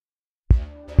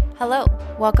Hello,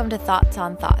 welcome to Thoughts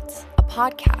on Thoughts, a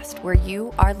podcast where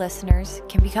you, our listeners,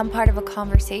 can become part of a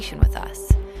conversation with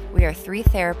us. We are three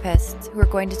therapists who are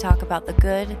going to talk about the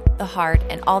good, the hard,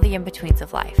 and all the in-betweens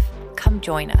of life. Come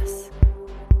join us.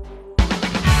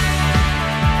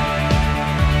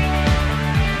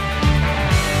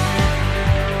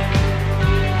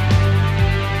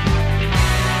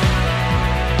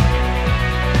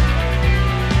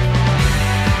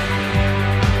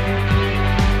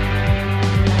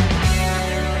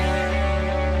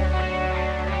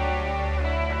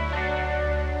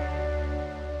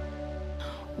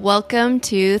 Welcome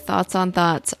to Thoughts on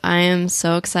Thoughts. I am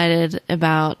so excited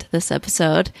about this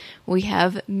episode. We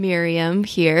have Miriam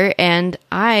here, and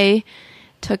I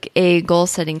took a goal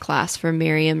setting class from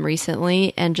Miriam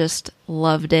recently and just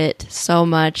loved it so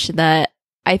much that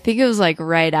I think it was like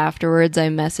right afterwards I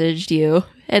messaged you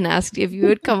and asked if you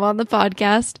would come on the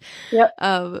podcast.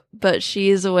 Yep. But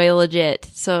she's away legit.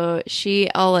 So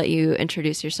I'll let you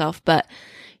introduce yourself, but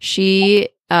she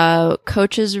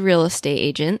coaches real estate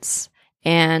agents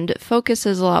and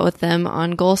focuses a lot with them on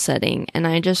goal setting. And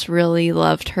I just really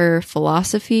loved her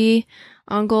philosophy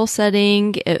on goal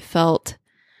setting. It felt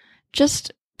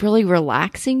just really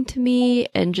relaxing to me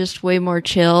and just way more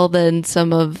chill than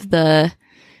some of the,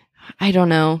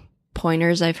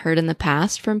 pointers I've heard in the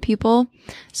past from people.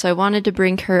 So I wanted to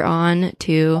bring her on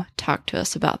to talk to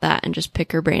us about that and just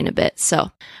pick her brain a bit.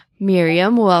 So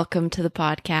Miriam, welcome to the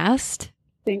podcast.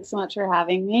 Thanks so much for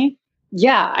having me.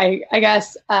 Yeah, I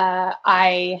guess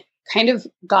I kind of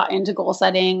got into goal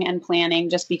setting and planning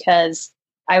just because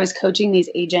I was coaching these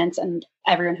agents and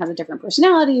everyone has a different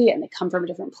personality and they come from a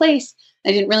different place.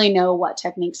 I didn't really know what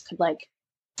techniques could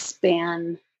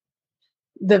span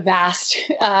the vast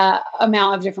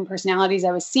amount of different personalities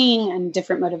I was seeing and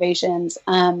different motivations.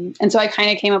 And so I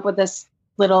kind of came up with this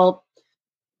little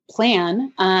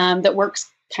plan that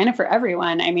works kind of for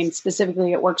everyone. I mean,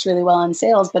 specifically, it works really well in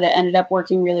sales, but it ended up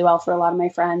working really well for a lot of my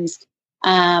friends.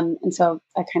 And so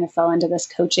I kind of fell into this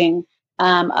coaching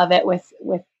of it with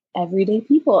everyday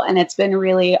people. And it's been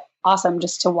really awesome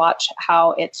just to watch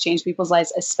how it's changed people's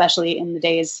lives, especially in the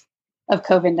days of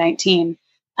COVID-19,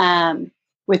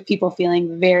 with people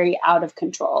feeling very out of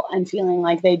control and feeling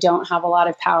like they don't have a lot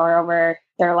of power over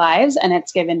their lives. And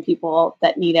it's given people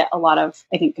that need it a lot of,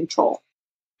 I think, control.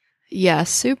 Yeah,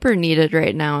 super needed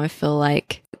right now, I feel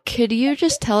like. Could you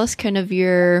just tell us kind of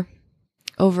your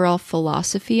overall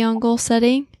philosophy on goal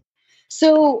setting?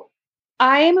 So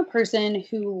I am a person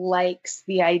who likes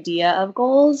the idea of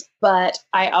goals, but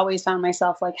I always found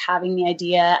myself having the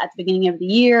idea at the beginning of the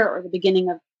year or the beginning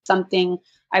of something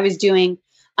I was doing.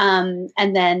 And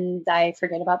then I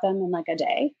forget about them in a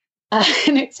day.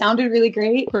 And it sounded really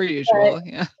great. Per usual,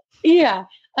 yeah. Yeah.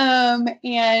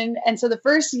 And so the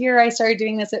first year I started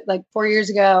doing this 4 years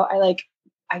ago,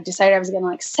 I decided I was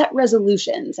going to set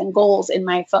resolutions and goals in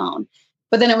my phone.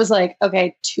 But then it was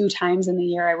okay, 2 times in the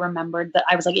year, I remembered that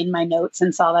I was in my notes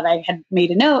and saw that I had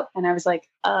made a note and I was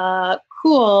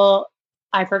cool.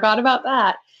 I forgot about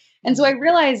that. And so I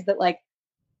realized that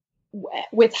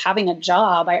with having a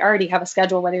job, I already have a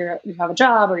schedule, whether you have a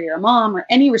job or you're a mom or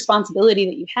any responsibility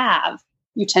that you have.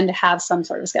 You tend to have some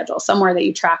sort of schedule somewhere that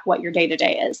you track what your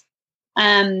day-to-day is.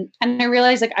 And I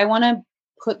realized I want to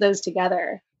put those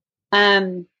together.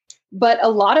 But a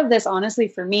lot of this, honestly,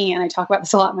 for me, and I talk about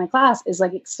this a lot in my class, is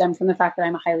it stemmed from the fact that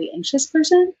I'm a highly anxious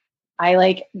person.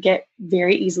 I get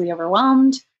very easily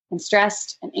overwhelmed and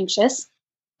stressed and anxious.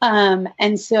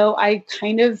 And so I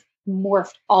kind of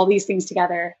morphed all these things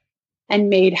together and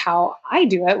made how I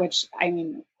do it, which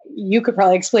you could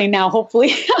probably explain now,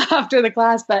 hopefully after the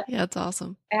class, but yeah, it's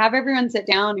awesome. I have everyone sit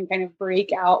down and kind of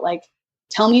break out,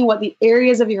 tell me what the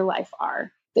areas of your life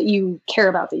are that you care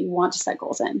about, that you want to set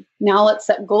goals in. Now let's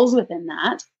set goals within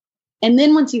that. And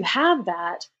then once you have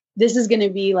that, this is going to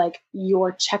be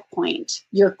your checkpoint,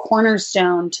 your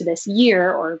cornerstone to this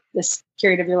year or this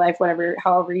period of your life,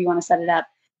 however you want to set it up,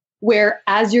 where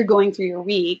as you're going through your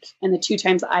week, and the 2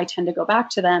 times I tend to go back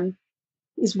to them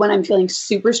is when I'm feeling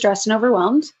super stressed and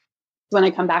overwhelmed, when I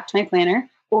come back to my planner,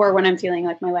 or when I'm feeling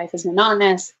like my life is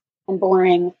monotonous and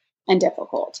boring and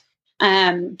difficult.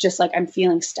 Just I'm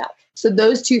feeling stuck. So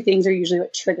those 2 things are usually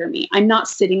what trigger me. I'm not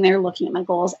sitting there looking at my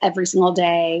goals every single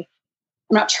day.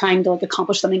 I'm not trying to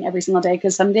accomplish something every single day,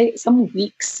 because some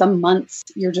weeks, some months,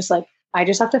 you're just I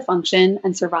just have to function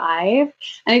and survive.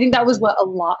 And I think that was what a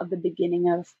lot of the beginning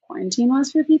of quarantine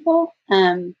was for people,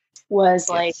 was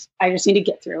Yes. I just need to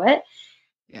get through it.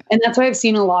 Yeah. And that's why I've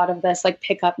seen a lot of this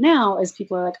pick up now, is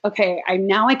people are okay, I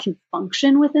can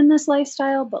function within this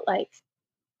lifestyle, but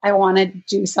I want to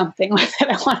do something with it.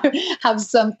 I want to have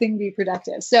something be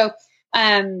productive. So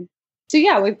So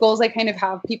yeah, with goals, I kind of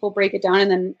have people break it down. And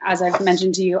then as I've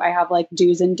mentioned to you, I have like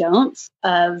do's and don'ts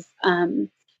of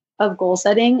goal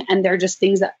setting. And they're just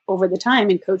things that over the time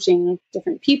in coaching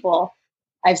different people,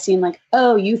 I've seen like,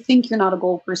 oh, you think you're not a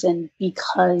goal person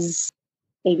because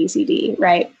ABCD,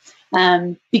 right?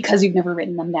 Because you've never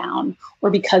written them down,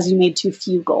 or because you made too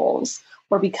few goals,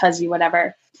 or because you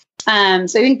whatever. So I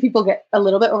think people get a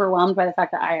little bit overwhelmed by the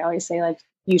fact that I always say like,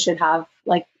 you should have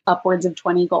like upwards of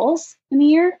 20 goals in a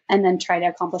year and then try to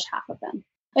accomplish half of them.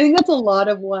 I think that's a lot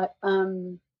of what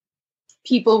really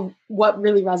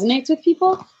resonates with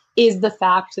people is the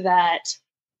fact that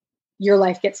your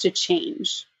life gets to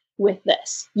change with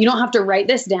this. You don't have to write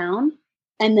this down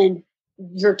and then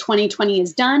your 2020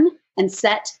 is done and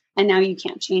set and now you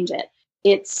can't change it.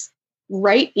 It's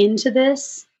right into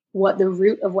this, what the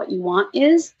root of what you want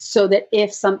is, so that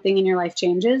if something in your life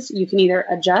changes, you can either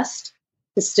adjust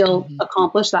to still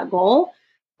accomplish that goal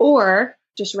or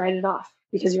just write it off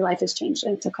because your life has changed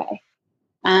and it's okay.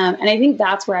 And I think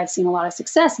that's where I've seen a lot of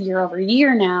success year over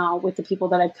year now with the people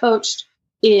that I've coached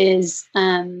is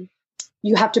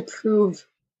you have to prove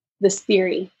this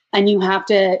theory and you have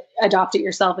to adopt it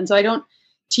yourself. And so I don't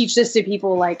teach this to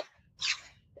people like,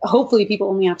 hopefully people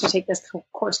only have to take this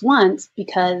course once,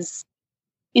 because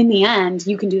in the end,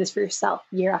 you can do this for yourself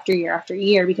year after year after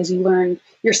year, because you learn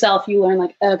yourself, you learn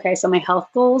like, okay, so my health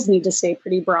goals need to stay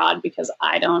pretty broad because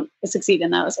I don't succeed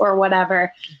in those or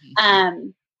whatever.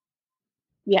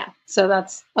 Yeah. So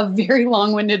that's a very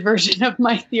long-winded version of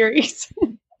my theories.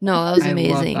 No, that was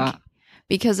amazing. That.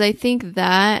 Because I think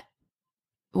that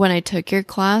when I took your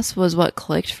class was what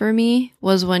clicked for me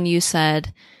was when you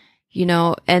said, you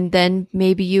know, and then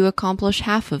maybe you accomplish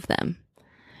half of them.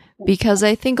 Because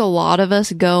I think a lot of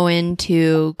us go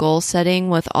into goal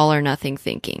setting with all or nothing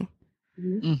thinking.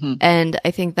 Mm-hmm. And I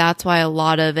think that's why a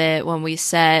lot of it, when we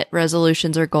set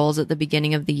resolutions or goals at the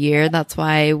beginning of the year, that's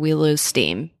why we lose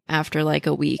steam after like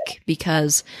a week,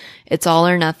 because it's all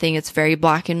or nothing. It's very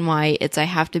black and white. It's, I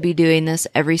have to be doing this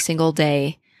every single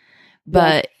day.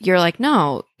 But you're like,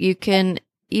 no, you can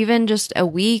even just a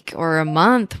week or a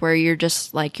month where you're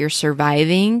just like, you're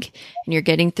surviving and you're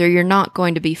getting through. You're not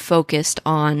going to be focused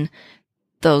on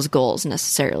those goals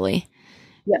necessarily.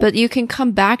 Yeah. But you can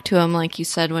come back to them, like you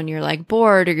said, when you're like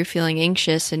bored or you're feeling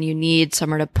anxious and you need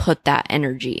somewhere to put that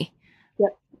energy,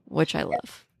 which I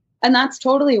love. And that's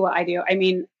totally what I do. I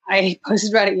mean, I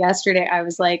posted about it yesterday. I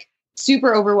was like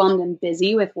super overwhelmed and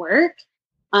busy with work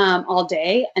all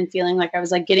day and feeling like I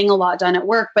was like getting a lot done at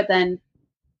work. But then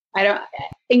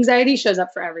anxiety shows up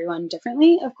for everyone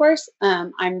differently, of course.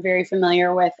 I'm very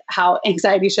familiar with how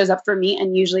anxiety shows up for me.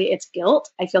 And usually it's guilt.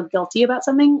 I feel guilty about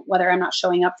something, whether I'm not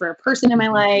showing up for a person in my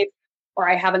life or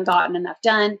I haven't gotten enough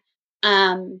done.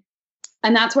 And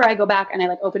that's where I go back and I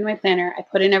like open my planner. I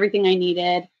put in everything I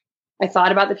needed. I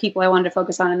thought about the people I wanted to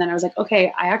focus on. And then I was like,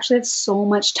 okay, I actually have so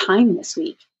much time this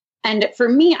week. And for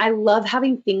me, I love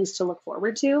having things to look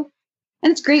forward to.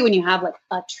 And it's great when you have like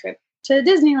a trip to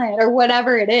Disneyland or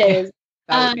whatever it is.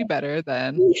 That would be better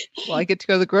than, well, I get to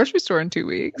go to the grocery store in 2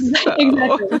 weeks. So.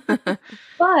 Exactly.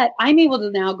 But I'm able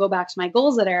to now go back to my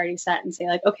goals that I already set and say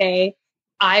like, okay,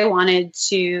 I wanted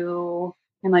to,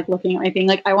 I'm like looking at my thing,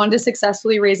 like I wanted to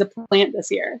successfully raise a plant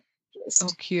this year. So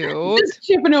cute. Just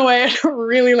chipping away at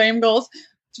really lame goals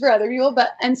for other people.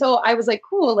 But, and so I was like,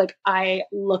 cool. Like I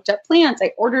looked up plants,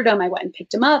 I ordered them, I went and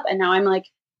picked them up. And now I'm like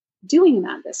doing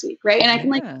that this week. Right. And I can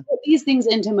like put these things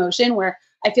into motion where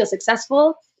I feel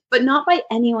successful, but not by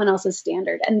anyone else's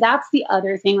standard. And that's the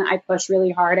other thing that I push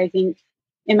really hard, I think,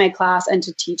 in my class and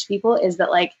to teach people is that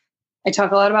like, I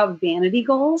talk a lot about vanity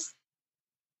goals,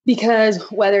 because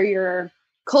whether you're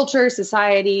culture,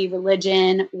 society,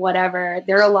 religion, whatever,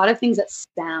 there are a lot of things that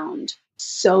sound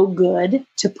so good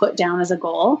to put down as a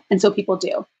goal. And so people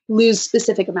do lose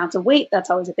specific amounts of weight. That's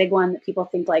always a big one that people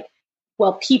think like,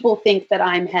 well, people think that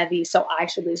I'm heavy, so I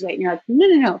should lose weight. And you're like,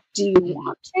 no. Do you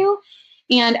want to?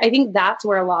 And I think that's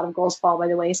where a lot of goals fall by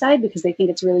the wayside, because they think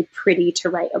it's really pretty to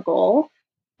write a goal,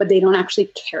 but they don't actually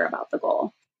care about the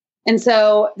goal. And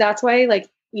so that's why, like,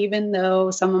 even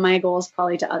though some of my goals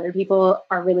probably to other people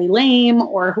are really lame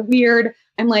or weird,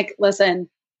 I'm like, listen,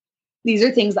 these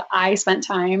are things that I spent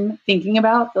time thinking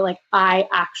about that like I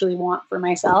actually want for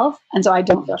myself. And so I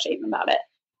don't feel shame about it.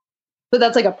 But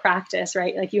that's like a practice,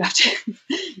 right? Like you have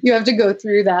to go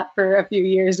through that for a few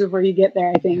years before you get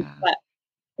there, I think. Yeah. But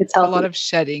it's healthy. A lot of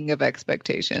shedding of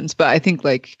expectations, but I think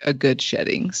like a good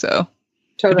shedding. So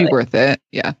totally. It'd be worth it.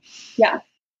 Yeah. Yeah.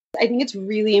 I think it's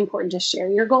really important to share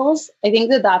your goals. I think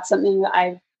that that's something that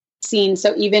I've seen.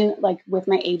 So even like with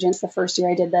my agents, the first year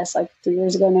I did this, like 3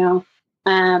 years ago now,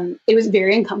 it was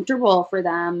very uncomfortable for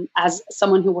them as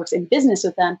someone who works in business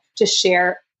with them to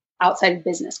share outside of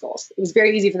business goals. It was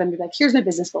very easy for them to be like, here's my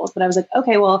business goals. But I was like,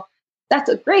 okay, well,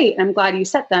 that's great. And I'm glad you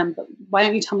set them, but why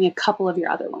don't you tell me a couple of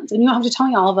your other ones? And you don't have to tell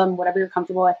me all of them, whatever you're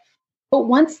comfortable with. But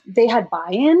once they had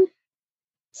buy-in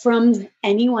from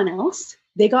anyone else,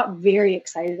 they got very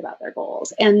excited about their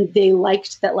goals. And they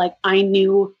liked that, like, I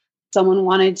knew someone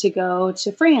wanted to go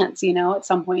to France, at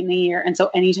some point in the year. And so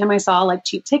anytime I saw like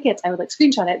cheap tickets, I would like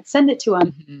screenshot it, send it to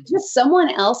them. Mm-hmm. Just someone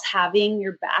else having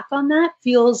your back on that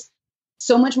feels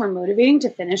so much more motivating to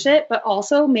finish it, but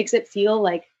also makes it feel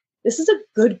like this is a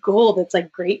good goal that's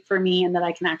like great for me and that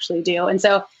I can actually do. And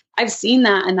so I've seen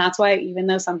that. And that's why, even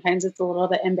though sometimes it's a little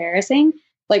bit embarrassing,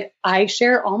 like I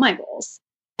share all my goals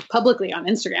publicly on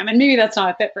Instagram. And maybe that's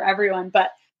not a fit for everyone,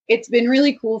 but it's been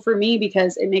really cool for me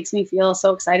because it makes me feel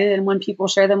so excited. And when people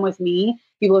share them with me,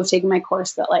 people have taken my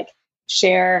course that like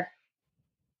share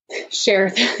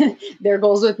their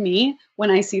goals with me.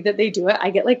 When I see that they do it, I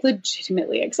get like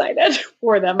legitimately excited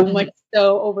for them. I'm like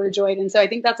so overjoyed. And so I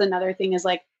think that's another thing is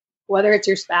like, whether it's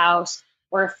your spouse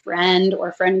or a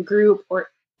friend group or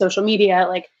social media,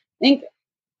 like I think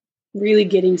really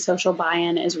getting social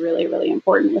buy-in is really, really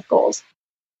important with goals.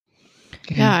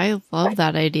 Yeah, I love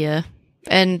that idea.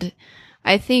 And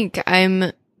I think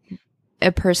I'm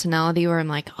a personality where I'm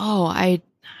like, oh, I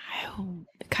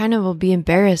kind of will be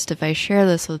embarrassed if I share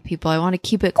this with people. I want to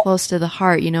keep it close to the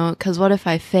heart, because what if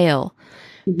I fail?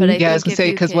 But I was going to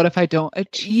say, because what if I don't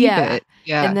achieve it?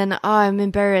 Yeah. And then, I'm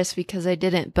embarrassed because I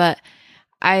didn't. But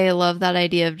I love that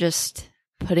idea of just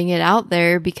putting it out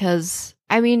there because,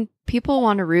 people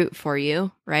want to root for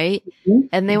you, right? Mm-hmm.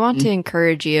 And they want to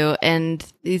encourage you. And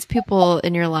these people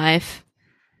in your life,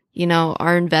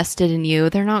 are invested in you.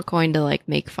 They're not going to like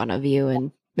make fun of you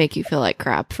and make you feel like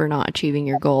crap for not achieving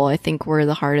your goal. I think we're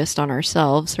the hardest on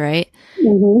ourselves, right?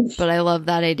 Mm-hmm. But I love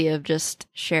that idea of just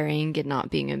sharing and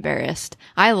not being embarrassed.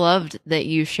 I loved that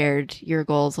you shared your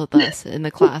goals with us in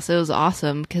the class. It was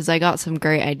awesome because I got some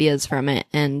great ideas from it.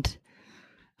 And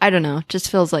I don't know, it just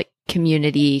feels like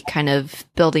community kind of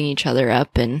building each other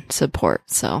up and support.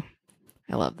 So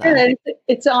I love that. Yeah,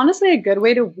 it's honestly a good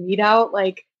way to weed out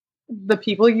like the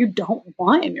people you don't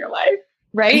want in your life.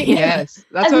 Right? Yes.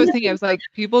 That's what I was thinking. I was like,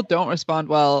 people don't respond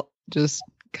well. Just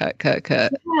cut.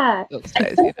 Yeah. Those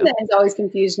guys, that has always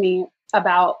confused me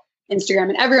about Instagram,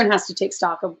 and everyone has to take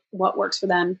stock of what works for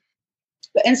them.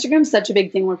 But Instagram's such a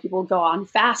big thing where people go on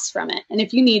fast from it. And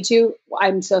if you need to,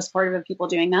 I'm so supportive of people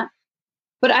doing that.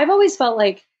 But I've always felt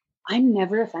like I'm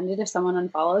never offended if someone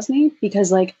unfollows me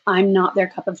because like I'm not their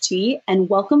cup of tea. And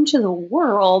welcome to the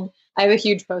world. I have a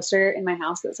huge poster in my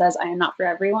house that says I am not for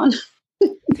everyone.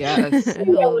 Yes,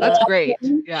 that's great.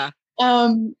 Yeah.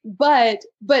 But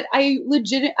I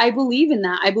believe in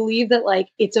that. I believe that like,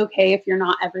 it's okay if you're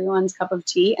not everyone's cup of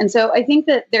tea. And so I think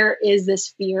that there is this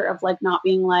fear of like not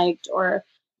being liked or,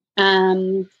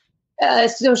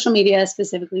 social media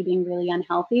specifically being really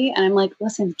unhealthy. And I'm like,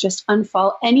 listen, just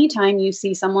unfollow. Anytime you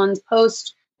see someone's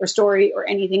post or story or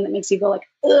anything that makes you go like,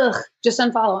 ugh, just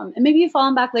unfollow them. And maybe you follow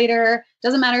them back later.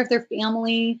 Doesn't matter if they're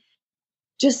family,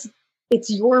 just it's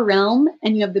your realm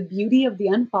and you have the beauty of the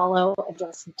unfollow and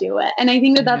just do it. And I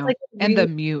think that that's like, and the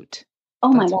mute.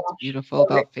 Oh that's my what's beautiful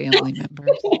about family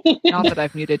members. Not that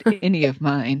I've muted any of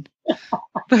mine,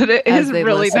 but it is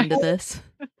really nice. To this.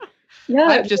 Yeah.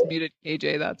 I've just muted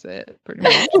KJ. That's it. Pretty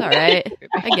much. It's all right.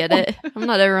 I get it. I'm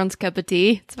not everyone's cup of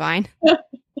tea. It's fine.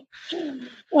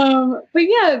 But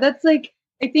yeah, that's like,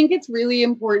 I think it's really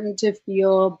important to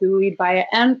feel buoyed by it.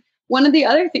 And one of the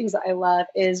other things that I love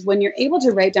is when you're able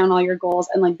to write down all your goals.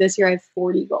 And like this year I have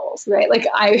 40 goals, right? Like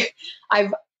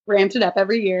I've ramped it up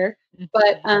every year,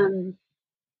 but I'm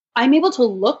able to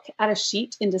look at a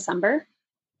sheet in December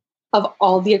of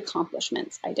all the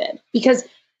accomplishments I did. Because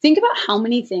think about how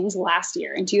many things last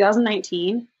year in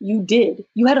 2019 you did.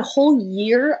 You had a whole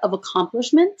year of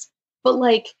accomplishments, but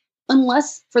like,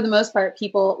 unless for the most part,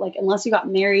 people like, unless you got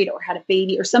married or had a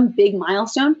baby or some big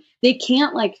milestone, they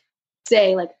can't like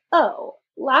say like, oh,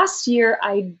 last year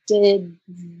I did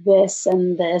this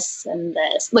and this and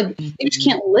this. Like you just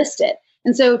can't list it.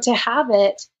 And so to have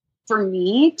it for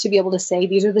me to be able to say,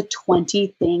 these are the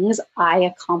 20 things I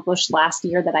accomplished last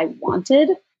year that I wanted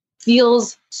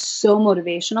feels so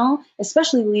motivational,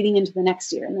 especially leading into the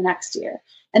next year and the next year.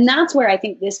 And that's where I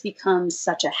think this becomes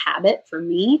such a habit for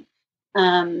me.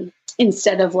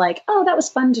 Instead of like, oh, that was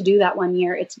fun to do that one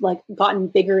year. It's like gotten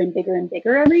bigger and bigger and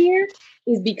bigger every year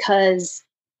is because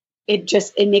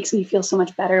it makes me feel so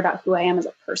much better about who I am as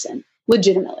a person,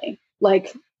 legitimately,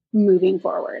 like moving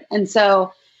forward. And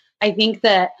so I think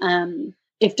that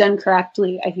if done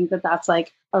correctly, I think that that's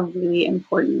like a really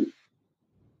important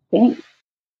thing.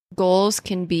 Goals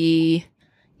can be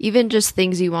even just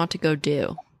things you want to go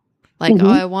do. Like, oh,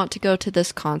 I want to go to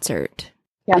this concert.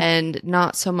 Yeah. And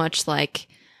not so much like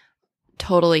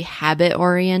totally habit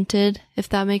oriented, if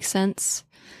that makes sense.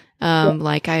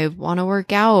 Like I want to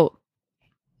work out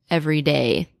every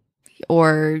day,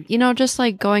 or, you know, just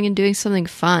like going and doing something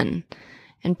fun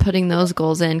and putting those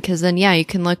goals in. Cause then, yeah, you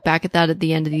can look back at that at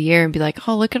the end of the year and be like,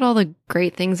 oh, look at all the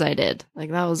great things I did.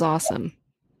 Like that was awesome.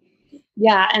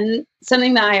 Yeah. And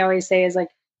something that I always say is like,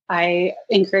 I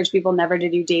encourage people never to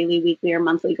do daily, weekly, or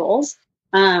monthly goals.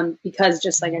 Because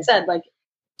just like I said, like,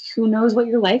 who knows what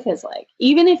your life is like?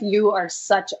 Even if you are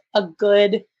such a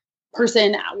good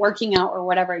person at working out or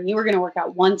whatever, and you were going to work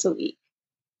out once a week.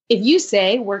 If you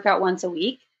say work out once a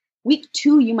week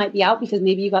 2, you might be out because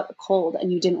maybe you got the cold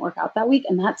and you didn't work out that week.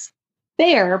 And that's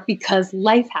fair because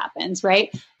life happens,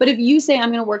 right? But if you say, I'm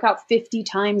going to work out 50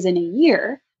 times in a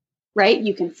year, right?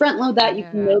 You can front load that. You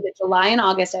can know that July and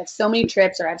August, I have so many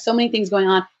trips or I have so many things going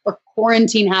on or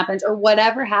quarantine happens or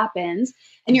whatever happens.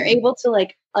 And you're able to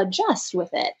like adjust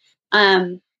with it.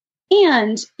 And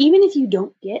even if you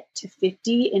don't get to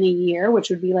 50 in a year, which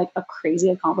would be like a crazy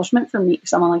accomplishment for me,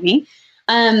 someone like me,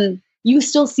 you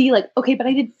still see like, okay, but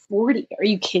I did 40. Are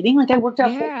you kidding? Like I worked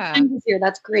out 4 times this year.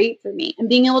 That's great for me. And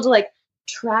being able to like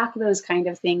track those kind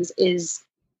of things is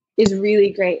really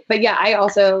great. But yeah, I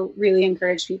also really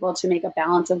encourage people to make a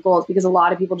balance of goals because a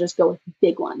lot of people just go with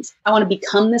big ones. I want to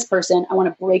become this person. I want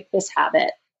to break this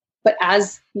habit. But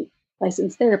as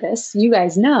licensed therapists, you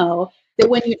guys know that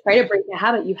when you try to break a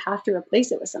habit, you have to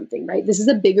replace it with something, right? This is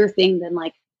a bigger thing than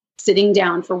like sitting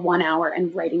down for 1 hour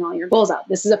and writing all your goals out.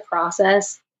 This is a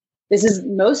process. This is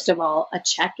most of all a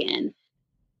check-in.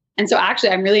 And so actually,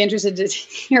 I'm really interested to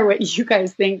hear what you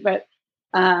guys think, but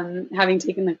having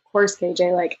taken the course,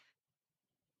 KJ, like,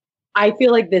 I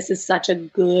feel like this is such a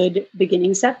good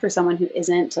beginning step for someone who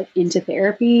isn't like into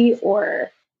therapy or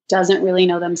doesn't really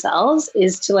know themselves,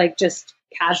 is to like just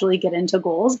casually get into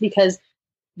goals, because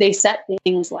they set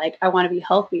things like, I want to be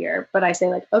healthier, but I say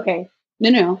like, okay,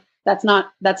 no, that's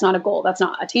not a goal. That's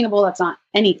not attainable. That's not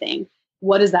anything.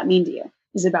 What does that mean to you?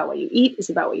 Is it about what you eat? Is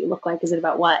it about what you look like? Is it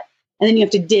about what? And then you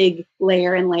have to dig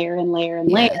layer and layer and layer and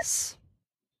layer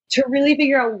to really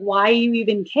figure out why you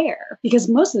even care. Because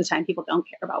most of the time people don't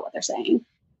care about what they're saying,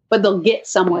 but they'll get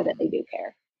somewhere that they do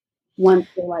care once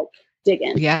they like dig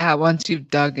in. Yeah. Once you've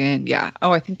dug in. Yeah.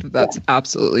 Oh, I think that's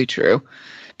absolutely true.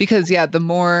 Because the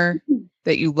more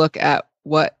that you look at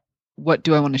what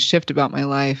do I want to shift about my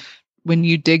life, when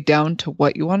you dig down to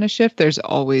what you want to shift, there's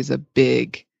always a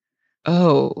big,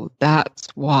 oh, that's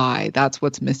why, that's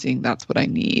what's missing. That's what I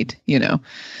need, you know?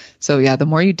 So the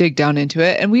more you dig down into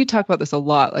it, and we talk about this a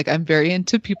lot, like I'm very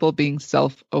into people being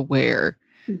self-aware.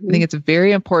 I think it's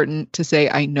very important to say,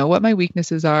 I know what my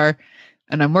weaknesses are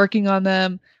and I'm working on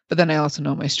them, but then I also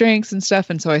know my strengths and stuff.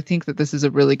 And so I think that this is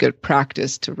a really good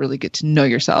practice to really get to know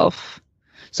yourself.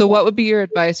 So what would be your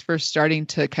advice for starting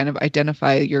to kind of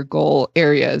identify your goal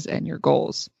areas and your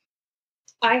goals?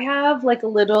 I have like a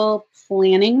little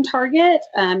planning target.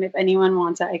 If anyone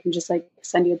wants it, I can just like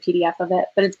send you a PDF of it,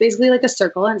 but it's basically like a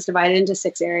circle and it's divided into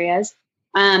 6 areas.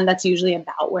 That's usually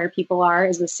about where people are,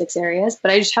 is the 6 areas,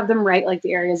 but I just have them write like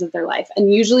the areas of their life.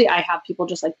 And usually I have people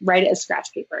just like write it as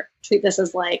scratch paper, treat this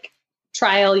as like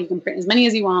trial. You can print as many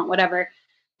as you want, whatever.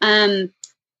 And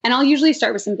I'll usually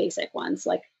start with some basic ones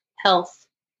like health,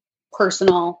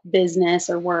 personal, business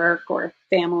or work or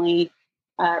family,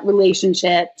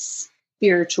 relationships,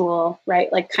 spiritual,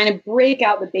 right? Like kind of break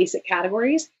out the basic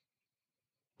categories.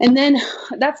 And then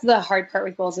that's the hard part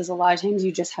with goals, is a lot of times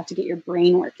you just have to get your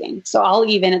brain working. So I'll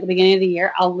even at the beginning of the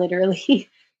year, I'll literally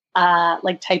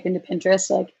like type into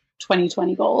Pinterest like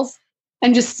 2020 goals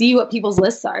and just see what people's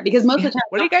lists are. Because most of the time,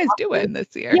 what are you guys doing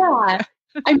this year? Yeah.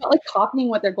 I'm not like copying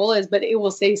what their goal is, but it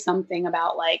will say something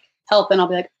about like health. And I'll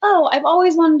be like, oh, I've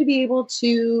always wanted to be able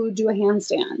to do a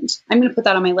handstand. I'm going to put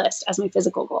that on my list as my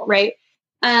physical goal. Right.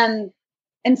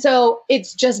 And so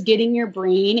it's just getting your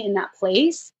brain in that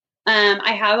place.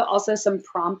 I have also some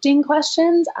prompting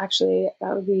questions. Actually,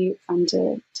 that would be fun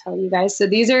to tell you guys. So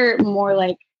these are more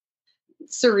like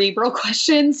cerebral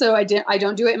questions. So I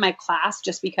don't do it in my class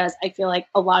just because I feel like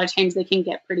a lot of times they can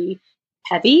get pretty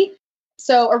heavy.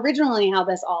 So originally how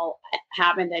this all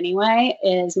happened anyway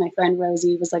is my friend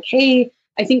Rosie was like, hey,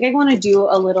 I think I want to do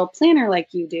a little planner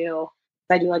like you do.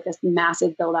 I do like this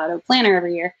massive build out of planner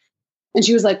every year. And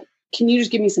she was like, can you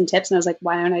just give me some tips? And I was like,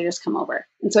 why don't I just come over?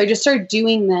 And so I just started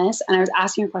doing this and I was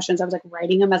asking her questions. I was like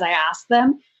writing them as I asked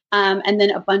them. And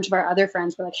then a bunch of our other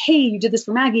friends were like, hey, you did this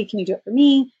for Maggie. Can you do it for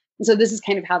me? And so this is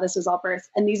kind of how this was all birthed.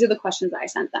 And these are the questions that I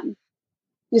sent them.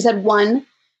 We said, 1,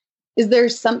 is there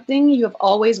something you have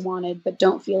always wanted but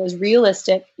don't feel is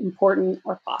realistic, important,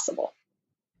 or possible?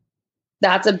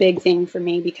 That's a big thing for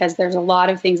me because there's a lot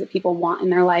of things that people want in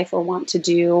their life or want to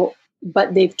do,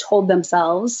 but they've told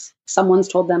themselves, someone's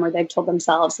told them, or they've told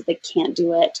themselves that they can't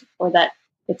do it or that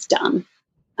it's dumb.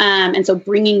 And so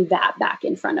bringing that back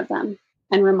in front of them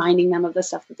and reminding them of the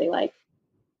stuff that they like.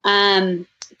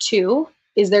 2,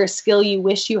 is there a skill you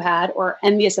wish you had or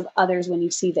envious of others when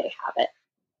you see they have it?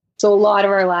 So a lot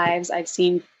of our lives I've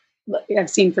seen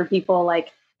for people,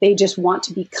 like they just want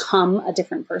to become a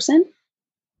different person.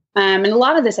 And a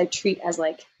lot of this I treat as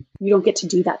like, you don't get to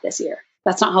do that this year.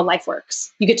 That's not how life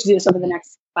works. You get to do this over the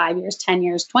next 5 years, 10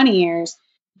 years, 20 years,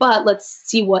 but let's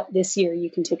see what this year you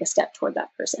can take a step toward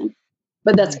that person.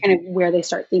 But that's kind of where they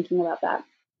start thinking about that.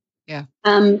 Yeah.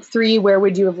 3, where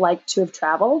would you have liked to have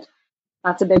traveled?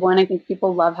 That's a big one. I think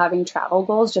people love having travel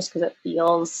goals just because it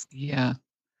feels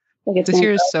like it's this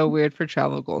year is so weird for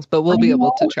travel goals, but we'll be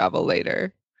able to travel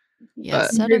later. Yeah,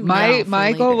 but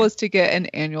my goal was to get an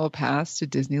annual pass to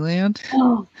Disneyland.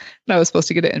 And I was supposed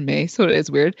to get it in May, so it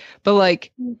is weird. But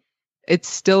like, it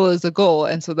still is a goal,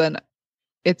 and so then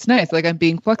it's nice. Like I'm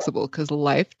being flexible because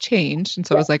life changed, and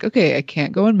so I was like, okay, I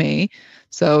can't go in May,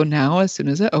 so now as soon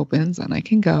as it opens, then I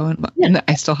can go, and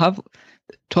I still have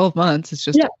 12 months. It's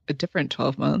just a different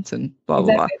 12 months, and blah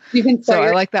blah blah. You can so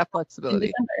I like that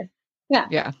flexibility.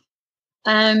 Yeah.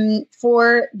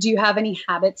 4, do you have any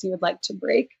habits you would like to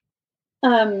break?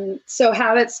 So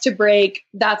habits to break,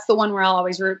 that's the one where I'll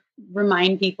always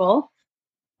remind people.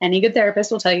 Any good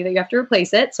therapist will tell you that you have to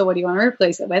replace it. So what do you want to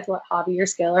replace it with? What hobby or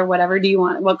skill or whatever do you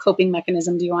want? What coping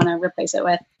mechanism do you want to replace it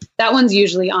with? That one's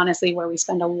usually honestly where we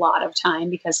spend a lot of time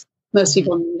because most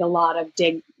people need a lot of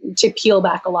to peel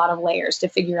back a lot of layers to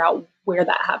figure out where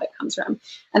that habit comes from.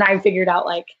 And I figured out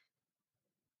like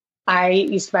I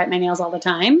used to bite my nails all the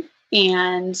time.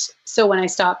 And so when I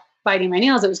stopped biting my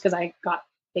nails, it was because I got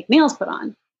fake nails put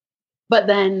on. But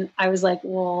then I was like,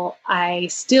 well, I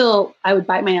would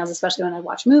bite my nails, especially when I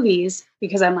watch movies,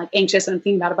 because I'm like anxious and I'm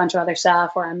thinking about a bunch of other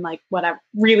stuff, or I'm like, I'm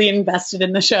really invested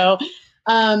in the show.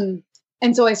 And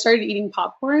so I started eating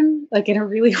popcorn, like in a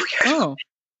really weird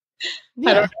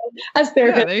way. I don't know. As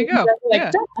therapist, there you go.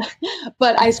 Like,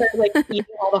 but I started like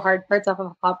eating all the hard parts off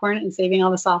of popcorn and saving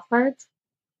all the soft parts.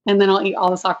 And then I'll eat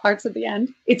all the soft parts at the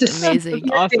end. It's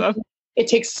amazing. Awesome. It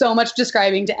takes so much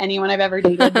describing to anyone I've ever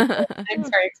dated. I'm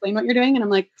sorry, explain what you're doing. And I'm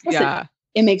like, listen,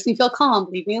 it makes me feel calm.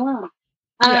 Leave me alone.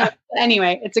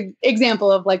 Anyway, it's an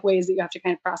example of like ways that you have to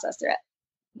kind of process through it.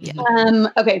 Yeah.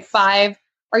 Okay. 5,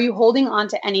 are you holding on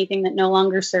to anything that no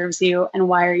longer serves you? And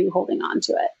why are you holding on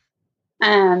to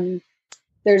it?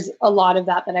 There's a lot of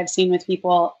that I've seen with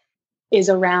people is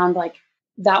around like,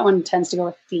 that one tends to go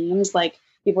with themes. Like,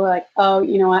 people are like, oh,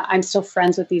 you know what? I'm still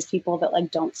friends with these people that like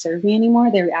don't serve me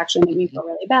anymore. They actually make me feel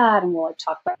really bad. And we'll like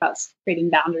talk about creating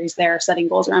boundaries there, setting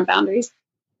goals around boundaries.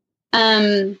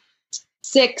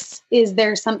 6, is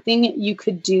there something you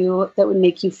could do that would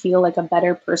make you feel like a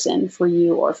better person for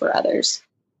you or for others?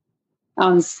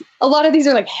 A lot of these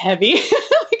are like heavy.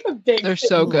 Like a big They're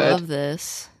so good. I love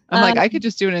this. I'm like, I could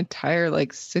just do an entire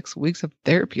like 6 weeks of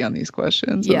therapy on these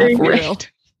questions. Yeah, for real.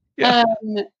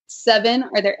 7,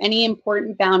 are there any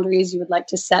important boundaries you would like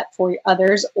to set for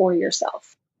others or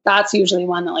yourself? That's usually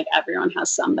one that like everyone has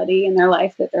somebody in their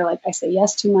life that they're like, I say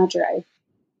yes too much, or I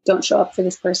don't show up for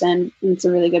this person. And it's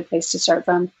a really good place to start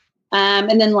from.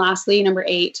 And then lastly, number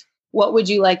 8, what would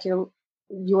you like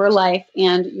your life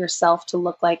and yourself to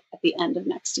look like at the end of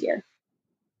next year?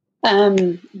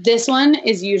 This one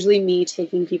is usually me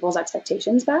taking people's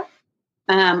expectations back.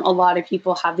 A lot of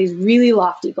people have these really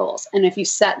lofty goals. And if you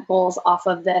set goals off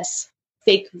of this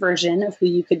fake version of who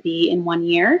you could be in 1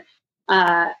 year,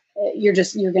 you're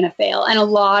going to fail. And a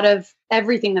lot of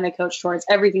everything that I coach towards,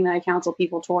 everything that I counsel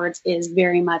people towards is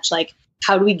very much like,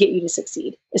 how do we get you to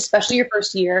succeed? Especially your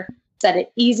first year, set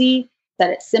it easy,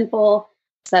 set it simple,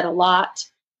 set a lot,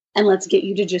 and let's get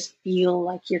you to just feel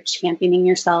like you're championing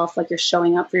yourself, like you're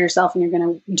showing up for yourself, and you're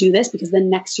going to do this because then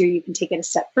next year you can take it a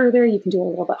step further. You can do it a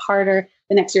little bit harder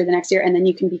the next year, and then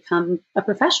you can become a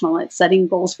professional at setting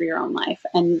goals for your own life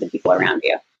and the people around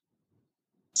you.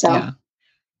 So, wow.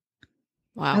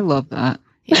 I love that.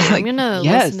 Yeah, I'm going to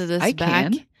listen to this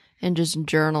back and just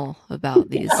journal about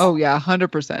these. Oh yeah,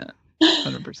 100%.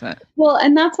 100%. Well,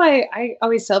 and that's why I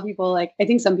always tell people, like, I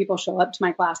think some people show up to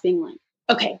my class being like,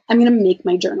 okay, I'm going to make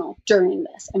my journal during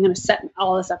this. I'm going to set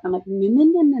all this up. I'm like,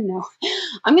 no.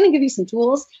 I'm going to give you some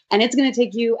tools, and it's going to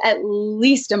take you at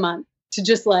least a month to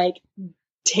just like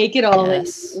take it all in,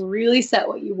 really set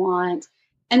what you want.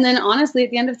 And then honestly, at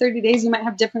the end of 30 days, you might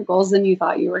have different goals than you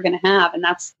thought you were going to have. And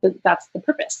that's the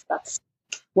purpose. That's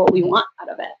what we want out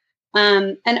of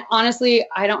it. And honestly,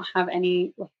 I don't have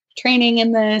any training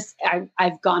in this.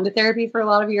 I've gone to therapy for a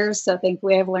lot of years. So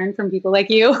thankfully I've learned from people like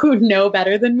you who know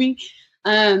better than me.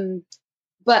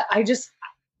 But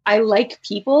I like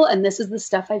people. And this is the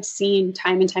stuff I've seen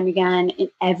time and time again in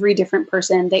every different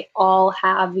person. They all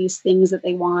have these things that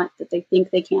they want that they think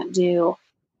they can't do.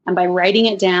 And by writing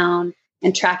it down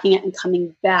and tracking it and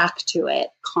coming back to it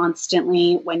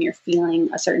constantly when you're feeling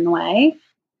a certain way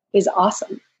is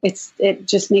awesome. It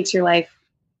just makes your life,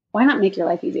 why not make your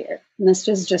life easier? And this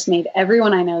just made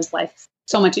everyone I know's life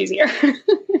so much easier.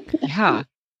 Yeah.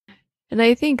 And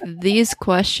I think these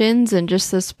questions and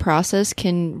just this process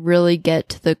can really get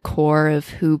to the core of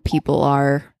who people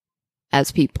are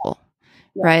as people,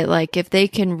 right? Like if they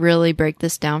can really break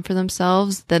this down for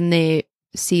themselves, then they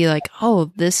see like,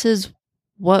 oh, this is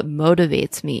what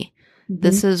motivates me. Mm-hmm.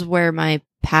 This is where my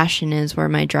passion is, where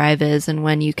my drive is. And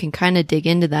when you can kind of dig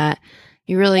into that,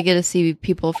 you really get to see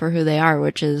people for who they are,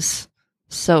 which is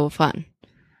so fun.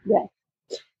 Yeah.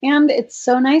 And it's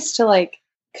so nice to like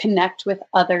connect with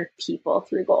other people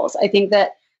through goals. I think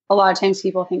that a lot of times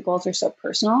people think goals are so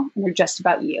personal and they're just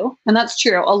about you. And that's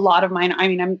true. A lot of mine, I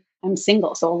mean, I'm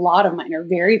single, so a lot of mine are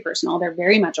very personal. They're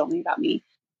very much only about me.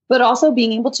 But also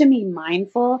being able to be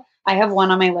mindful. I have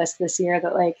one on my list this year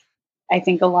that like, I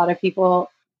think a lot of people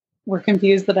were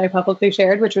confused that I publicly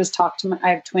shared, which was I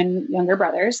have twin younger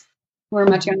brothers who are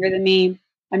much younger than me.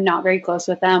 I'm not very close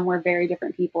with them. We're very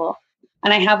different people.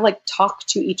 And I have like talked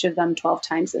to each of them 12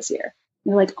 times this year.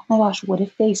 They're like, oh my gosh, what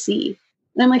if they see?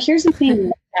 And I'm like, here's the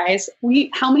thing, guys.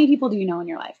 How many people do you know in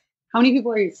your life? How many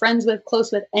people are you friends with,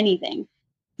 close with, anything?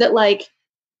 That like,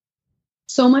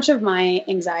 so much of my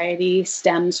anxiety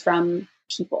stems from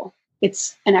people.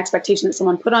 It's an expectation that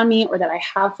someone put on me or that I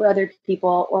have for other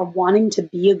people, or wanting to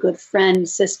be a good friend,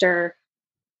 sister,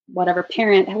 whatever,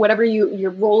 parent, whatever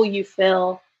your role you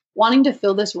fill, wanting to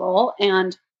fill this role,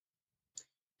 and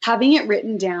having it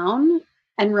written down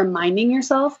and reminding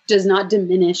yourself does not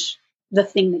diminish the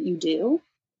thing that you do.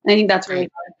 And I think that's really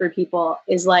hard for people,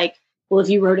 is like, well, if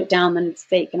you wrote it down, then it's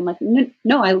fake. And I'm like,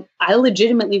 no, I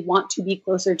legitimately want to be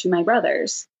closer to my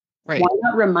brothers. Right. Why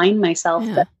not remind myself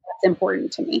that that's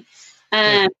important to me?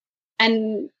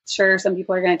 And sure, some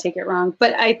people are going to take it wrong,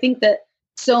 but I think that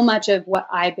so much of what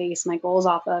I base my goals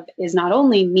off of is not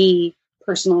only me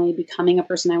personally becoming a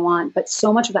person I want, but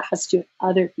so much of that has to do with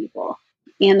other people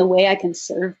and the way I can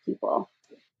serve people.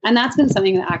 And that's been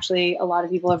something that actually a lot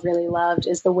of people have really loved,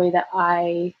 is the way that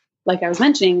like I was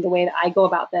mentioning, the way that I go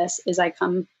about this is I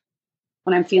come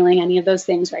when I'm feeling any of those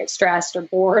things, right? Stressed or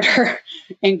bored or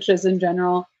anxious in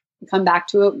general, I come back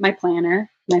to my planner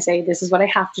and I say, this is what I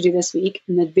have to do this week.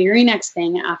 And the very next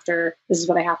thing after this is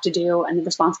what I have to do and the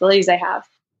responsibilities I have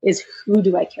is, who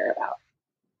do I care about?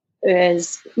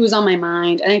 Is who's on my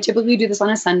mind. And I typically do this on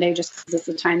a Sunday just because it's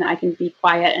the time that I can be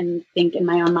quiet and think in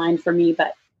my own mind for me.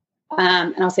 But,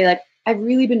 and I'll say like, I've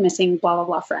really been missing blah, blah,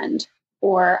 blah friend,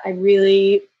 or I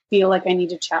really feel like I need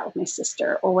to chat with my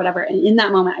sister or whatever. And in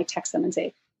that moment, I text them and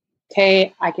say,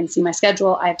 okay, I can see my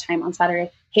schedule. I have time on Saturday.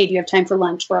 Hey, do you have time for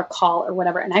lunch or a call or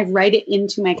whatever? And I write it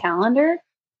into my calendar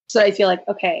so I feel like,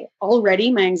 okay,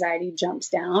 already my anxiety jumps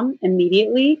down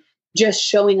immediately, just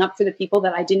showing up for the people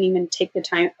that I didn't even take the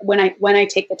time. When I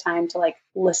take the time to like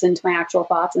listen to my actual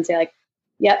thoughts and say like,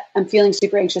 yep, I'm feeling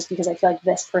super anxious because I feel like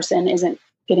this person isn't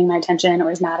getting my attention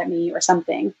or is mad at me or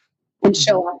something, and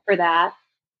show up for that.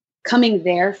 Coming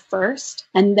there first,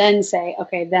 and then say,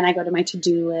 okay, then I go to my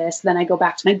to-do list. Then I go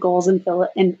back to my goals and fill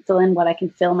in what I can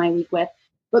fill my week with.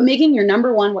 But making your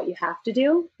number one what you have to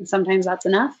do, and sometimes that's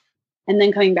enough. And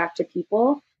then coming back to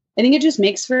people, I think it just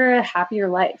makes for a happier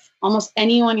life. Almost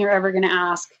anyone you're ever going to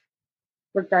ask,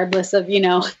 regardless of,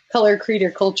 color, creed,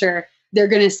 or culture, they're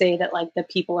going to say that like the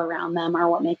people around them are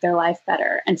what make their life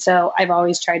better. And so I've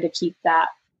always tried to keep that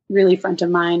really front of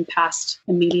mind past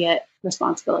immediate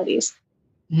responsibilities.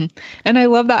 Mm-hmm. And I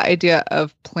love that idea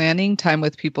of planning time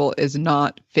with people is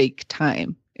not fake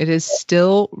time. It is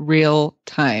still real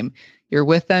time. You're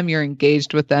with them, you're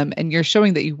engaged with them, and you're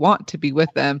showing that you want to be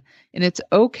with them. And it's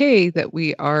okay that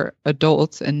we are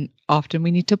adults, and often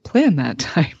we need to plan that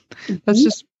time. That's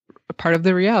just a part of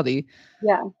the reality.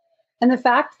 Yeah. And the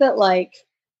fact that like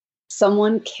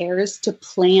someone cares to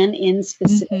plan in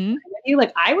specific time with you,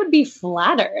 like I would be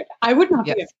flattered. I would not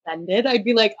be offended. I'd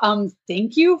be like,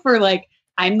 thank you for like,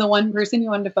 I'm the one person you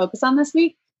wanted to focus on this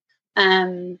week.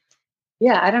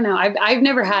 Yeah, I don't know. I've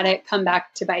never had it come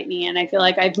back to bite me. And I feel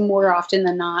like I've more often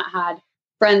than not had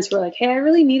friends who are like, hey, I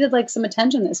really needed like some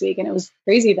attention this week. And it was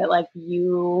crazy that like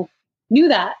you knew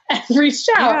that and reached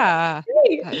out. Yeah.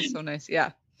 That is so nice.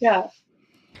 Yeah. Yeah.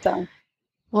 So.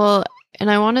 Well, and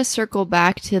I want to circle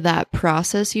back to that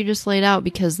process you just laid out,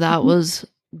 because that was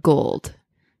gold.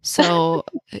 So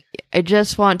I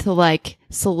just want to like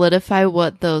solidify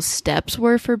what those steps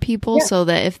were for people so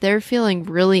that if they're feeling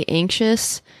really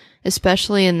anxious,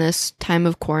 especially in this time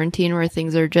of quarantine where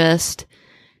things are just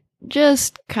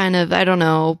kind of, I don't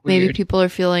know, maybe Weird. people are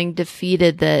feeling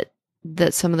defeated that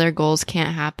some of their goals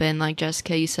can't happen. Like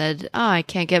Jessica, you said, oh, I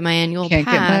can't get my annual Can't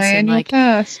pass. get my and annual like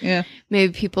pass. Yeah.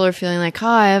 maybe people are feeling like, oh,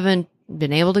 I haven't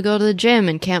been able to go to the gym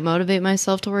and can't motivate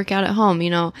myself to work out at home. You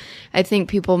know, I think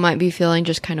people might be feeling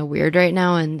just kind of weird right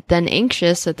now and then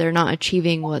anxious that they're not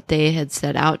achieving what they had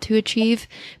set out to achieve.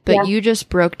 But you just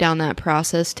broke down that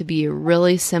process to be a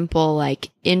really simple, like,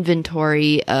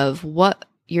 inventory of what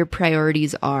your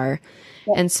priorities are.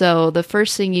 And so the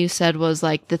first thing you said was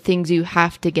like the things you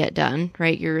have to get done,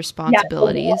 right? Your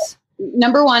responsibilities.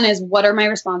 Number one is, what are my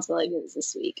responsibilities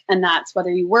this week? And that's whether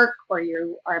you work or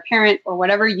you are a parent or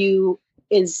whatever you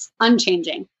is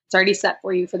unchanging. It's already set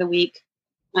for you for the week.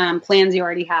 Plans you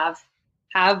already have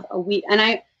a week. And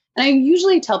I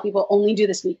usually tell people only do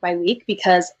this week by week,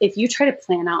 because if you try to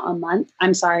plan out a month,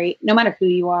 I'm sorry, no matter who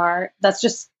you are,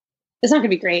 it's not going to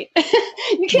be great.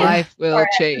 You can't. Life will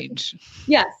change.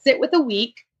 Yeah. Sit with a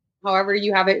week, however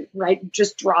you have it, right?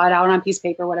 Just draw it out on a piece of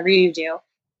paper, whatever you do.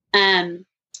 And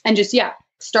just,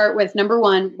 start with number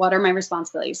one, what are my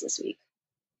responsibilities this week?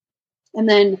 And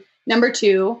then number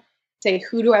two, say,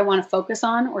 who do I want to focus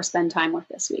on or spend time with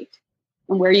this week?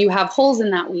 And where you have holes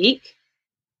in that week,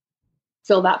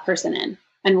 fill that person in.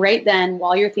 And right then,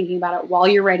 while you're thinking about it, while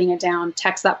you're writing it down,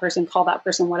 text that person, call that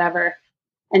person, whatever,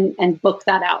 and book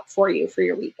that out for you for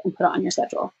your week and put it on your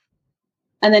schedule.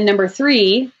 And then number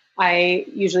three, I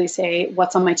usually say,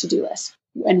 what's on my to-do list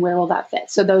and where will that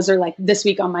fit? So those are like, this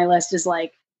week on my list is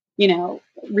like,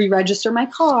 re-register my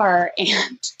car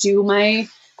and do my,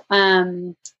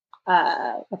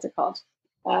 what's it called?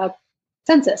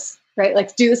 Census, right?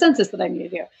 Like do the census that I need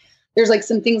to do. There's like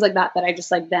some things like that I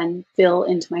just like then fill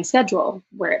into my schedule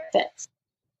where it fits.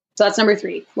 So that's number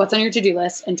three, what's on your to-do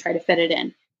list and try to fit it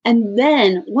in. And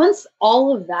then once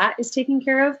all of that is taken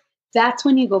care of, that's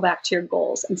when you go back to your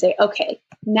goals and say, okay,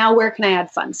 now where can I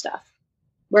add fun stuff?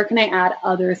 Where can I add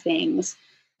other things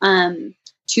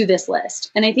to this list?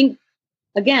 And I think,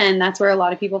 again, that's where a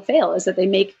lot of people fail, is that they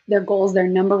make their goals their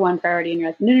number one priority. And you're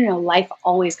like, no, life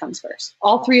always comes first.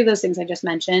 All three of those things I just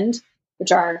mentioned,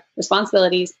 which are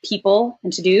responsibilities, people,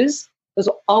 and to-dos, those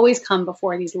will always come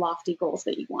before these lofty goals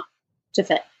that you want to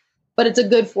fit. But it's a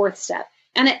good fourth step.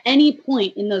 And at any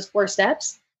point in those 4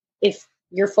 steps, if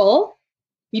you're full,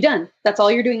 be done. That's all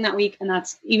you're doing that week. And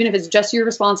that's, even if it's just your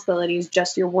responsibilities,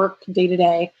 just your work day to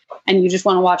day, and you just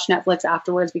want to watch Netflix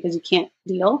afterwards because you can't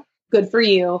deal, good for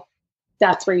you.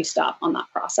 That's where you stop on that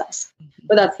process.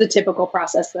 But that's the typical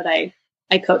process that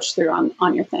I coach through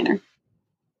on your planner.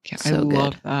 Yeah, so I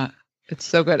love that. It's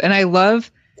so good. And I love,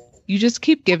 you just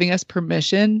keep giving us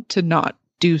permission to not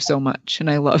do so much. And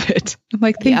I love it. I'm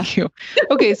like, thank you.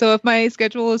 Okay. So if my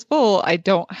schedule is full, I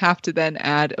don't have to then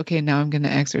add, okay, now I'm going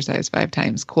to exercise 5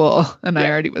 times. Cool. And I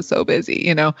already was so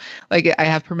busy, like I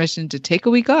have permission to take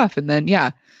a week off and then,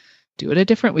 do it a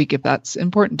different week if that's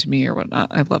important to me or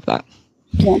whatnot. I love that.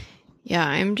 Yeah.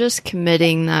 I'm just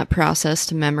committing that process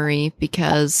to memory,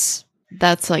 because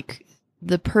that's like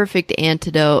the perfect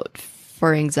antidote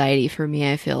for anxiety for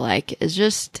me. I feel like is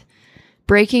just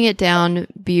breaking it down,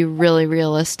 be really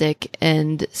realistic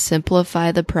and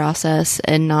simplify the process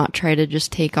and not try to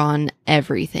just take on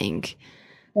everything.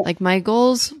 Like my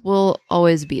goals will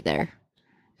always be there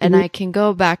and I can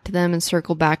go back to them and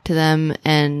circle back to them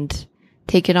and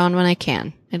take it on when I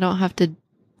can. I don't have to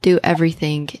do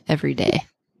everything every day.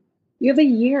 You have a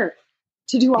year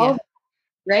to do all of it,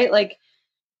 right? Like,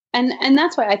 and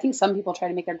that's why I think some people try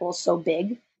to make their goals so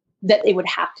big that it would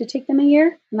have to take them a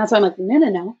year. And that's why I'm like,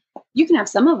 no. You can have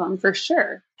some of them for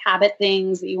sure. Habit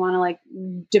things that you want to like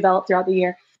develop throughout the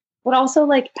year, but also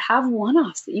like have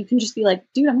one-offs that you can just be like,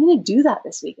 dude, I'm going to do that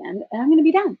this weekend and I'm going to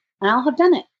be done and I'll have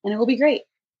done it and it will be great.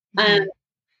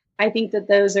 I think that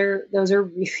those are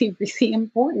really, really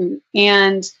important.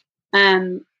 And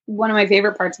one of my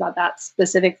favorite parts about that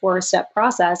specific 4-step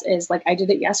process is like, I did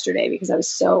it yesterday because I was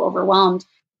so overwhelmed.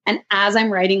 And as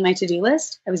I'm writing my to-do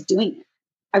list, I was doing it.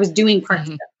 I was doing parts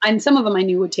of it. And some of them I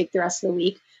knew would take the rest of the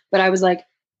week, but I was like,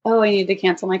 oh, I need to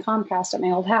cancel my Comcast at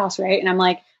my old house. Right. And I'm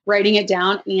like writing it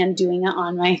down and doing it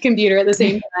on my computer at the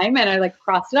same time. And I like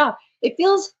crossed it off. It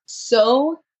feels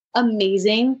so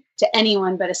amazing to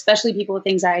anyone, but especially people with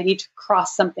anxiety, to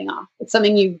cross something off. It's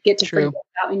something you get to figure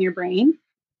out in your brain.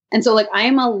 And so like, I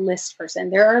am a list person.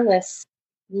 There are lists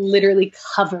literally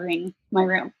covering my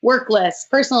room, work lists,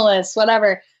 personal lists,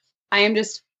 whatever.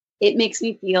 It makes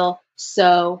me feel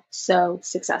so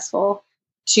successful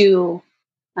to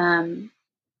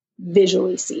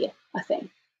visually see a thing.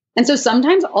 And so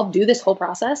sometimes I'll do this whole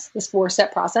process, this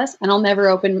 4-step process, and I'll never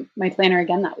open my planner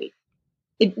again that week.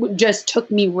 It just took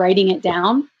me writing it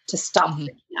down to stop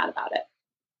freaking out about it,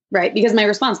 right? Because my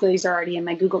responsibilities are already in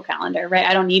my Google Calendar, right?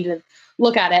 I don't need to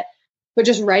look at it, but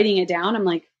just writing it down, I'm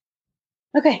like,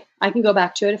 okay, I can go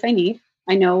back to it if I need.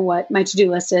 I know what my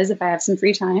to-do list is if I have some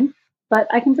free time, but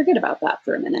I can forget about that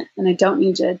for a minute, and I don't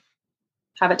need to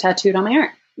have it tattooed on my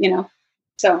arm, you know?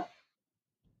 So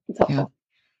it's helpful.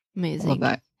 Yeah. Amazing. Love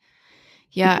that.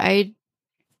 Yeah,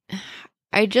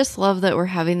 I just love that we're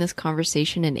having this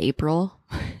conversation in April.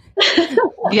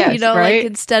 Yes, you know, right? like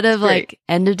instead of like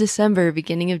end of December,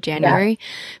 beginning of January,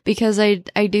 because I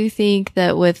do think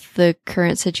that with the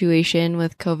current situation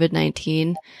with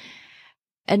COVID-19,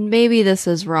 and maybe this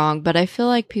is wrong, but I feel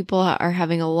like people are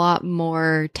having a lot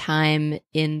more time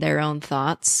in their own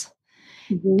thoughts.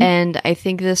 And I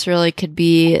think this really could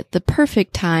be the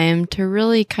perfect time to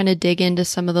really kind of dig into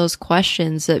some of those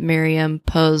questions that Miriam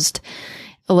posed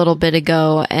a little bit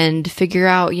ago and figure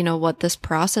out, you know, what this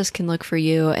process can look for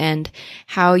you and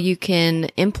how you can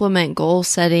implement goal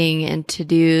setting and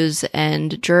to-dos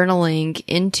and journaling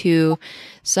into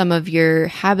some of your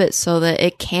habits so that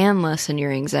it can lessen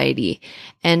your anxiety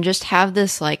and just have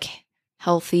this like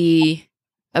healthy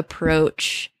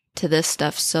approach to this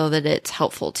stuff so that it's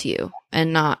helpful to you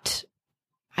and not,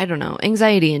 I don't know,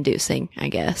 anxiety inducing, I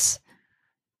guess.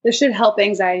 This should help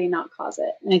anxiety, not cause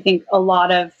it. And I think a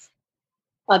lot of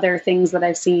other things that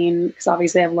I've seen, because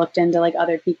obviously I've looked into like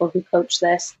other people who coach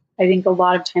this, I think a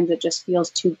lot of times it just feels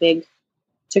too big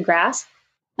to grasp.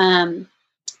 And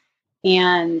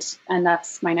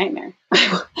that's my nightmare.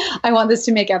 I want this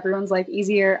to make everyone's life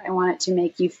easier. I want it to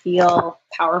make you feel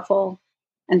powerful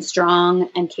and strong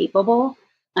and capable.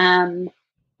 And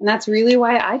that's really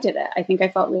why I did it. I think I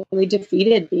felt really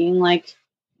defeated being like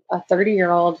a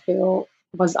 30-year-old who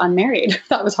was unmarried.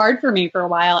 That was hard for me for a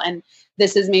while. And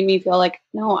this has made me feel like,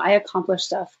 no, I accomplish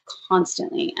stuff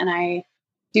constantly. And I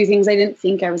do things I didn't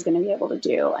think I was going to be able to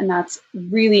do. And that's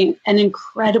really an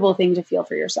incredible thing to feel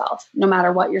for yourself, no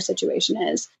matter what your situation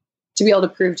is. To be able to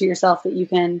prove to yourself that you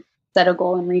can set a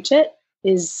goal and reach it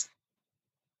is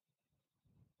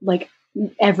like,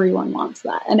 everyone wants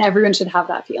that. And everyone should have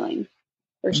that feeling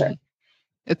for sure.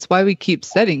 It's why we keep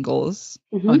setting goals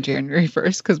on January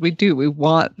 1st, because we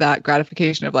want that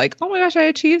gratification of like, oh my gosh, I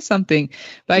achieved something.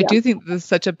 But I do think this is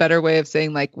such a better way of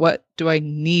saying like, what do I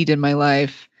need in my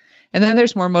life? And then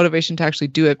there's more motivation to actually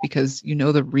do it because you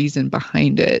know the reason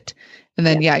behind it. And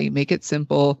then, you make it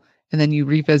simple and then you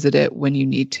revisit it when you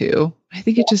need to. I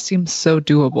think it just seems so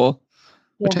doable,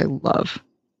 which I love.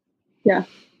 Yeah.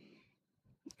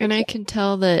 And I can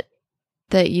tell that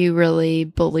you really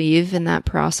believe in that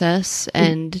process.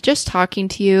 And just talking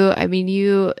to you, I mean,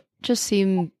 you just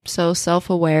seem so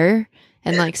self-aware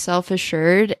and like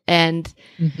self-assured. And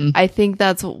I think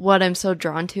that's what I'm so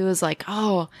drawn to is like,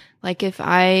 oh, like if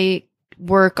I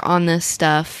work on this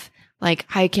stuff, like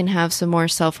I can have some more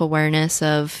self-awareness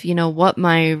of, you know, what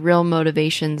my real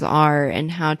motivations are and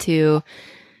how to,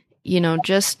 you know,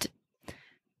 just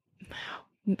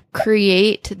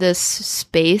create this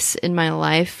space in my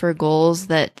life for goals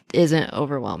that isn't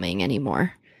overwhelming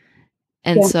anymore.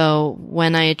 And so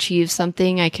when I achieve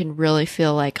something, I can really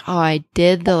feel like, oh, I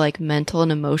did the like mental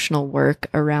and emotional work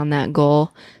around that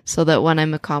goal so that when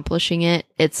I'm accomplishing it,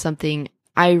 it's something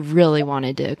I really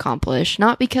wanted to accomplish.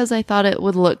 Not because I thought it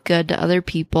would look good to other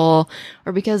people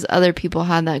or because other people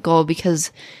had that goal,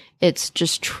 because it's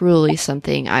just truly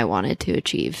something I wanted to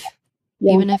achieve,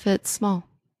 even if it's small.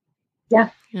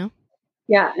 Yeah. You know?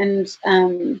 Yeah.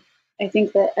 And I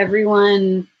think that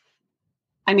everyone,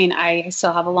 I mean, I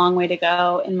still have a long way to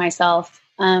go in myself.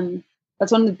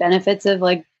 That's one of the benefits of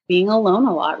like being alone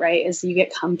a lot, right? Is you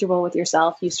get comfortable with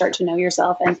yourself. You start to know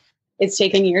yourself. And it's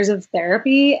taken years of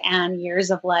therapy and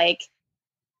years of like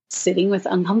sitting with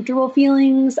uncomfortable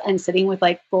feelings and sitting with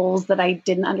like goals that I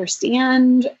didn't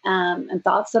understand and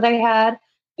thoughts that I had.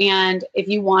 And if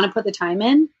you want to put the time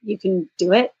in, you can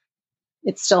do it.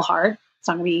 It's still hard. It's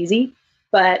not going to be easy,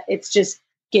 but it's just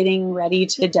getting ready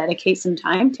to dedicate some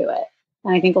time to it.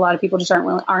 And I think a lot of people just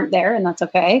aren't there, and that's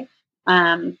okay.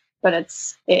 But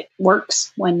it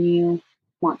works when you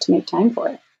want to make time for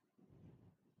it.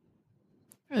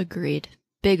 Agreed.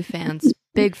 Big fans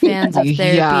of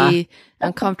therapy,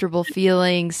 uncomfortable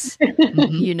feelings,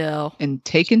 you know. And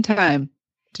taking time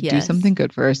to do something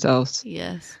good for ourselves.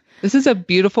 Yes. This is a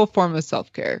beautiful form of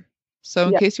self-care. So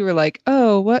in case you were like,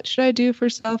 oh, what should I do for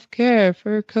self-care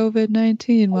for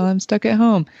COVID-19 while I'm stuck at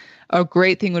home? A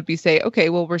great thing would be say, okay,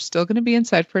 well, we're still going to be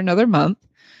inside for another month.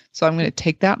 So I'm going to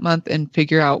take that month and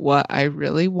figure out what I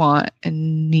really want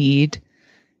and need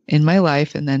in my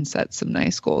life and then set some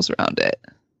nice goals around it.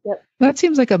 Yep. That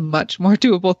seems like a much more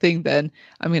doable thing than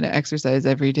I'm going to exercise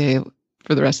every day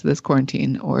for the rest of this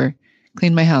quarantine or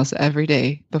clean my house every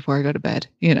day before I go to bed,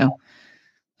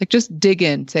 like just dig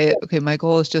in, say, okay, my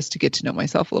goal is just to get to know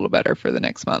myself a little better for the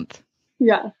next month.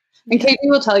 Yeah. And Katie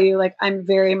will tell you, like, I'm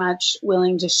very much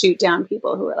willing to shoot down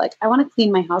people who are like, I want to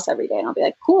clean my house every day. And I'll be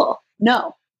like, cool.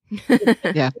 No.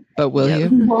 Yeah. But will you?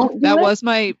 That was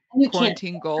my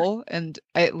quarantine goal. And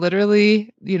I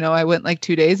literally, I went like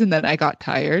 2 days and then I got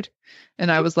tired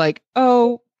and I was like,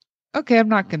 oh, okay, I'm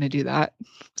not going to do that.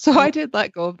 So I did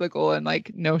let go of the goal and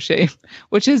like no shame,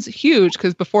 which is huge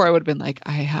because before I would have been like,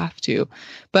 I have to.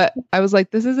 But I was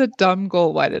like, this is a dumb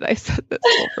goal. Why did I set this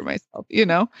goal for myself?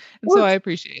 And so I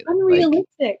appreciate it.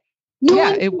 Unrealistic.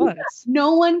 It was.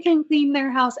 No one can clean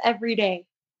their house every day.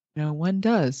 No one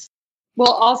does.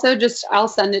 Well, also I'll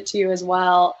send it to you as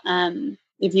well.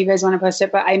 If you guys want to post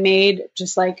it, but I made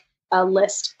just like a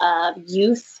list of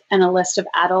youth and a list of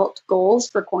adult goals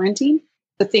for quarantine.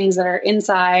 The things that are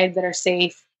inside, that are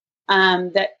safe,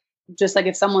 that just like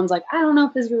if someone's like, I don't know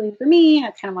if this is really for me,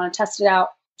 I kind of want to test it out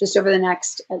just over the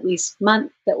next at least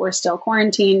month that we're still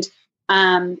quarantined,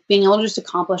 being able to just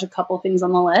accomplish a couple things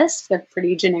on the list. They're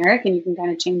pretty generic and you can kind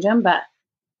of change them, but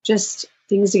just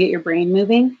things to get your brain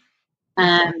moving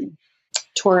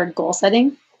toward goal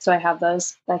setting. So I have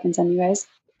those that I can send you guys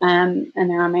and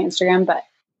they're on my Instagram, but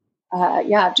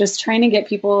just trying to get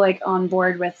people like on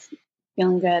board with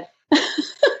feeling good.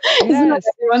 Isn't that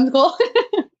everyone's goal?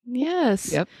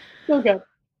 Yes. Yep. So good.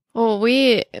 Well,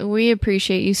 we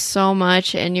appreciate you so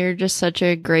much, and you're just such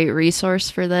a great resource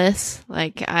for this.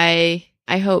 Like, I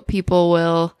hope people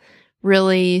will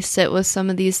really sit with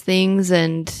some of these things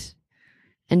and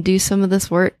do some of this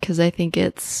work because I think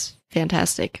it's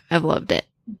fantastic. I've loved it,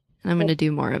 and I'm going to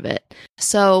do more of it.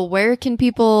 So, where can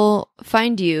people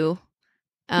find you?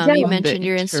 You mentioned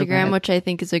your Instagram, which I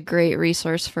think is a great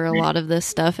resource for a lot of this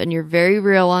stuff. And you're very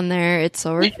real on there. It's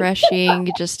so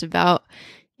refreshing just about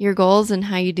your goals and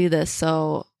how you do this.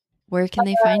 So where can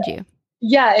they find you?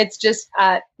 Yeah, it's just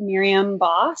at Miriam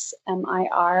Boss,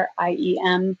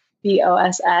 MiriemBoss.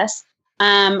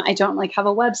 I don't like have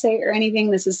a website or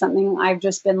anything. This is something I've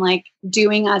just been like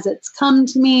doing as it's come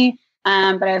to me.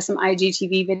 But I have some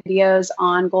IGTV videos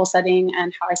on goal setting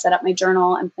and how I set up my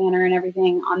journal and planner and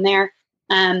everything on there.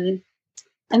 And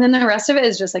then the rest of it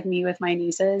is just like me with my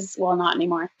nieces. Well, not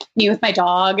anymore. Me with my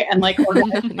dog and like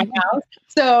organizing my house.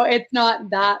 So it's not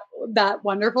that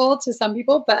wonderful to some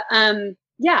people, but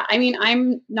yeah, I mean,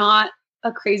 I'm not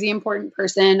a crazy important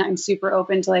person. I'm super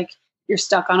open to like, you're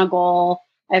stuck on a goal.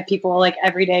 I have people like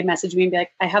every day message me and be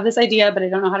like, I have this idea, but I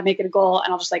don't know how to make it a goal.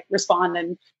 And I'll just like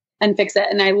respond and fix it.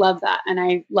 And I love that. And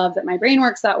I love that my brain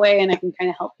works that way and I can kind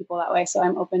of help people that way. So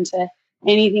I'm open to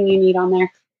anything you need on there.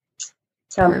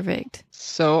 So. Perfect.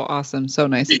 So awesome. So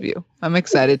nice of you. I'm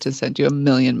excited to send you a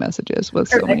million messages with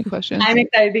so many questions. I'm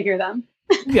excited to hear them.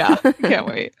 Yeah. Can't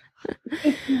wait.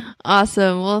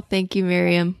 Awesome. Well, thank you,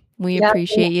 Miriam. We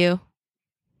appreciate you.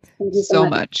 Thank you so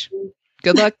much.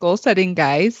 Good luck goal setting,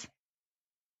 guys.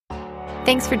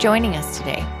 Thanks for joining us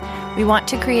today. We want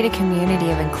to create a community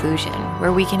of inclusion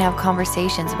where we can have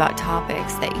conversations about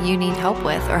topics that you need help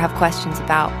with or have questions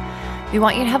about. We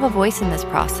want you to have a voice in this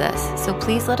process, so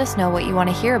please let us know what you want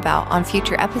to hear about on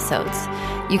future episodes.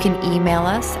 You can email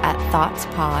us at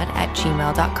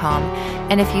thoughtspod@gmail.com,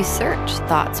 and if you search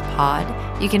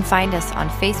ThoughtsPod, you can find us on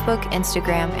Facebook,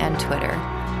 Instagram, and Twitter.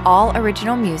 All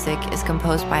original music is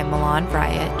composed by Milan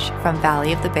Vrajec from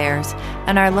Valley of the Bears,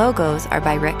 and our logos are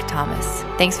by Rick Thomas.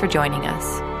 Thanks for joining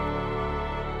us.